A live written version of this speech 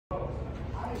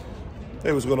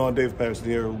Hey, what's going on? Dave Patterson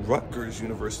here, Rutgers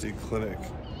University Clinic.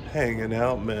 Hanging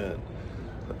out, man.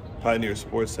 Pioneer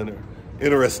Sports Center.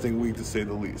 Interesting week to say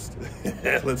the least.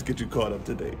 Let's get you caught up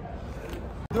to date.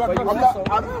 You also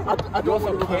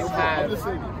can't have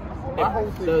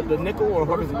the nickel or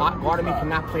whoever's guarding me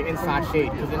cannot play inside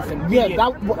shade because it's immediate.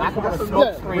 I can run a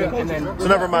smoke screen and then. So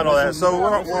never mind all that. So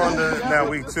we're on to now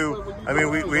week 2. I mean,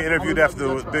 we interviewed after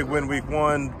the big win week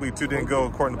 1. Week 2 didn't go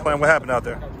according to plan. What happened out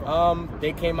there?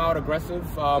 They came out aggressive.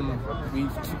 We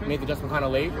made the adjustment kind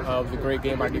of late. It was a great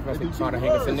game by defense. They tried to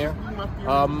hang us in there.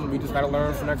 We just got to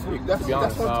learn for next week, to be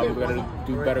honest. We got to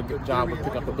do a better job with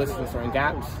picking up the blitzes in certain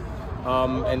gaps.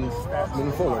 And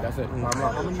moving forward, that's it.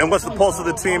 And what's the pulse of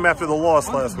the team after the loss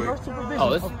last week?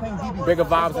 Oh, it's bigger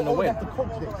vibes than the win.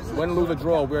 Win, lose, or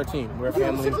draw, we're a team. We're a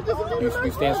family.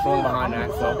 We stand strong behind that.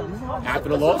 So after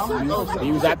the loss,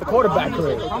 he was at the quarterback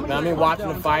career. You know what I mean? Watching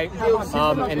the fight.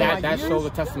 And that shows a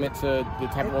testament to the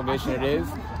type of organization it is.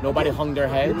 Nobody hung their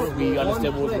heads. We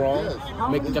understood what was wrong.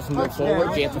 Make the adjustment move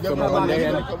forward. Chance to film on Monday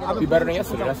and be better than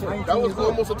yesterday. That's it. That was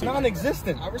almost a team.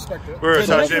 Non-existent. I respect it. Where is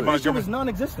Tajay Montgomery? It was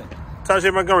non-existent.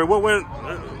 Tajay Montgomery, what went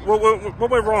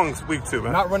wrong week 2,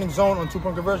 man? Not running zone on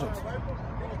 2-point conversions.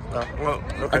 Well,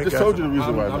 okay, I just told you the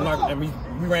reason why. I'm not. And we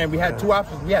had 2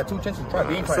 options. We had 2 chances to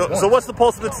try. So what's the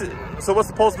pulse of the team? So what's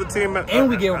the pulse of the team? And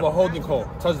we gave up a holding call,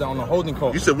 touchdown on a holding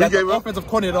call. You said we gave up. Offensive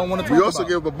coordinator don't want to talk We also about.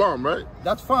 gave up a bomb, right?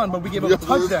 That's fine, but we gave up a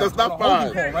touchdown. That's not on a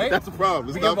holding fine. call, right? That's the problem.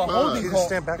 It's we not gave up a fine. holding Can you call.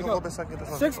 stand back a little bit so I can get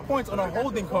this on? 6 points on a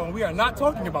holding call, and we are not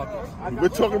talking about this. We're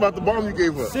talking about the bomb you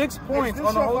gave us. 6 points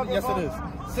on a holding. Yes, it is.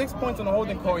 6 points on a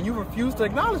holding call, and you refuse to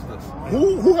acknowledge this.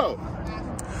 Who helped?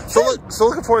 So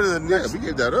looking forward to the next. We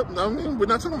gave that up. I mean, we're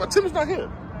not talking about Tim is not here.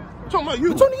 We're talking about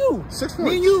you. It's only you. 6 points.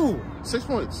 Me and you. 6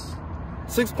 points.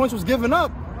 6 points was given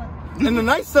up. And the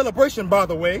nice celebration, by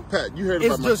the way, Pat, you heard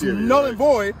it's about my just theory, null right? and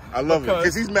void. I love it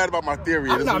because he's mad about my theory.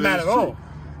 I'm not mad at all.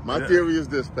 My theory is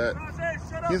this, Pat.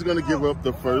 He's going to give up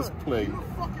the first play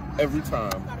every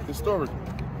time historically.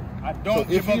 I don't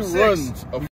So if he runs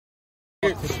a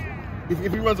hitch,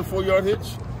 if he runs a 4-yard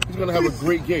hitch, he's going to have a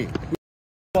great game.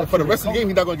 For the rest of the game,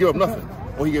 he's not going to give up nothing.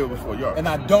 Or he gave up a 4 yards. And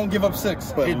I don't give up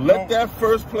 6. But let that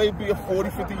first play be a 40,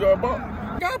 50-yard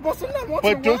bomb.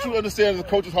 But don't you understand, as a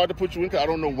coach, it's hard to put you in because I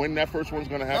don't know when that first one's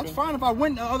going to happen? That's fine if I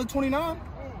win the other 29.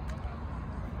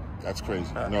 That's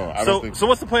crazy. No, I don't think so.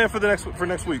 What's the plan for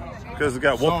next week? Because we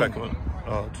got Wolfpack coming.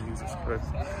 Oh, Jesus Christ.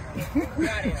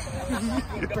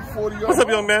 What's up,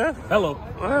 young man? Hello.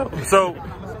 So,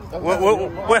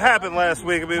 what happened last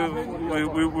week? I mean, we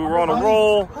were on a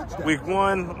roll. Week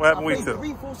 1. What happened week 2?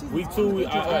 Week 2,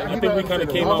 I think we kind of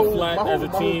came out flat as a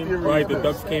team, right? The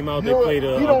Ducks came out. They played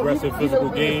an aggressive, physical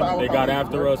game. They got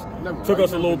after us. Took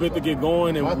us a little bit to get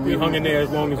going, and we hung in there as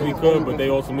long as we could. But they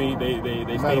ultimately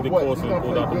they stayed the course and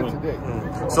pulled out the win.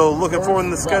 So, looking forward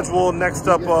in the schedule. Next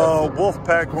up,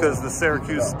 Wolfpack, because the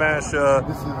Syracuse Smash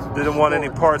didn't want any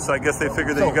parts. So I guess they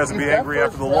figured that you guys would be angry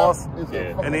after the loss.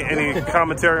 Yeah. Any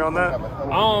commentary on that?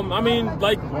 I mean,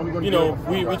 like, you know,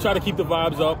 we try to keep the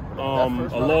vibes up.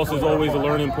 A loss is always a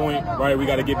learning point, right? We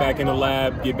got to get back in the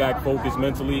lab, get back focused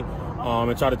mentally,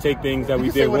 and try to take things that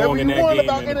we did wrong in that game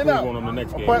and improve on them the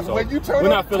next game. So we're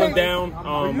not feeling down.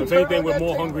 If anything, we're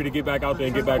more hungry to get back out there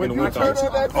and get back in the win time.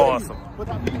 Awesome.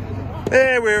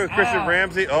 Hey, we're with Christian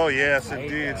Ramsey. Oh, yes,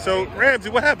 indeed. So, Ramsey,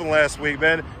 what happened last week,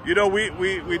 man? You know,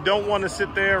 we don't want to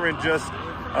sit there and just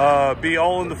be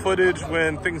all in the footage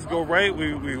when things go right.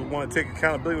 We want to take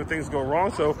accountability when things go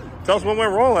wrong. So, tell us what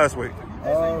went wrong last week.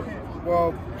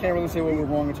 Well, can't really say what went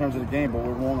wrong in terms of the game, but what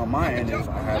went wrong on my end is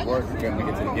I had work to get to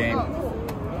the game.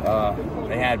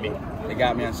 They had me. They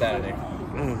got me on Saturday.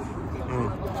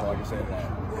 That's all I can say to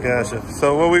that. Gotcha.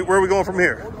 So, where are we going from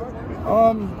here?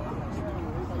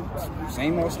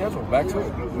 Same old schedule, back to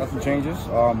it. Nothing changes.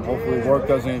 Hopefully work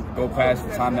doesn't go past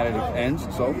the time that it ends,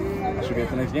 so I should get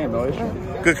the next game, no issue.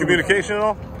 Good communication at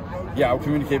all? Yeah, I'll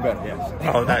communicate better, yes.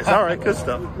 Oh, nice. All right, good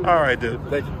stuff. All right, dude.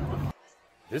 Thank you.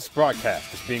 This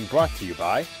broadcast is being brought to you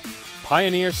by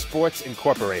Pioneer Sports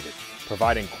Incorporated,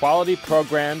 providing quality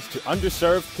programs to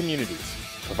underserved communities,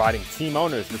 providing team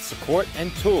owners with support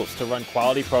and tools to run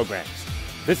quality programs.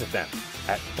 Visit them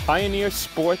at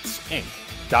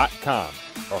pioneersportsinc.com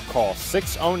or call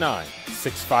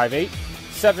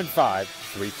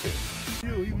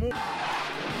 609-658-7532.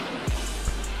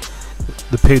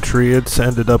 The Patriots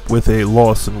ended up with a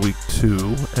loss in Week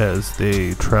 2 as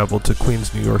they traveled to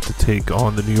Queens, New York to take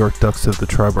on the New York Ducks of the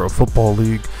Triborough Football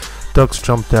League. Ducks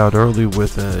jumped out early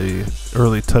with an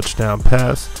early touchdown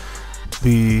pass.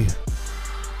 The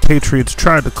Patriots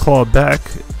tried to claw back,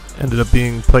 ended up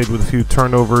being played with a few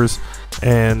turnovers,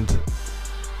 and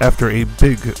after a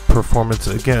big performance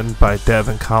again by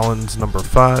Davin Collins, number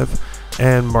 5,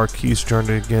 and Marquise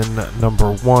Jernigan,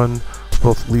 number 1,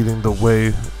 both leading the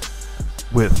way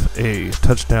with a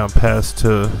touchdown pass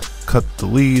to cut the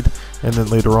lead, and then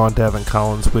later on Davin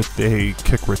Collins with a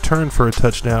kick return for a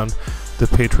touchdown. The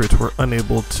Patriots were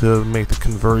unable to make the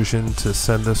conversion to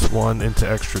send this one into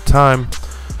extra time.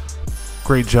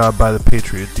 Great job by the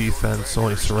Patriot defense,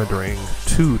 only surrendering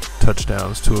 2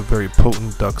 touchdowns to a very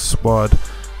potent Ducks squad.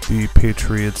 The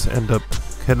Patriots end up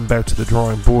heading back to the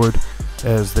drawing board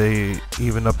as they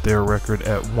even up their record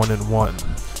at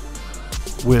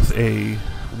 1-1. With a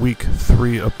Week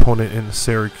 3 opponent in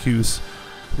Syracuse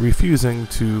refusing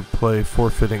to play,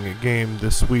 forfeiting a game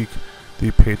this week,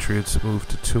 the Patriots move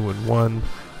to 2-1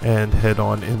 and head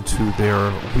on into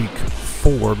their Week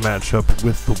 4 matchup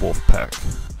with the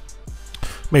Wolfpack.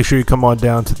 Make sure you come on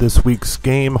down to this week's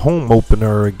game, home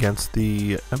opener against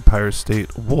the Empire State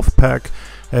Wolfpack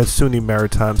at SUNY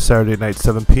Maritime, Saturday night,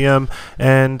 7 p.m.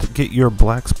 and get your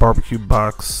Black's Barbecue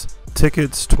Box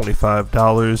tickets,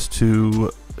 $25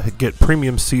 to get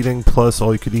premium seating plus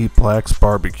all you could eat Black's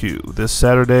Barbecue this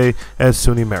Saturday at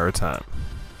SUNY Maritime.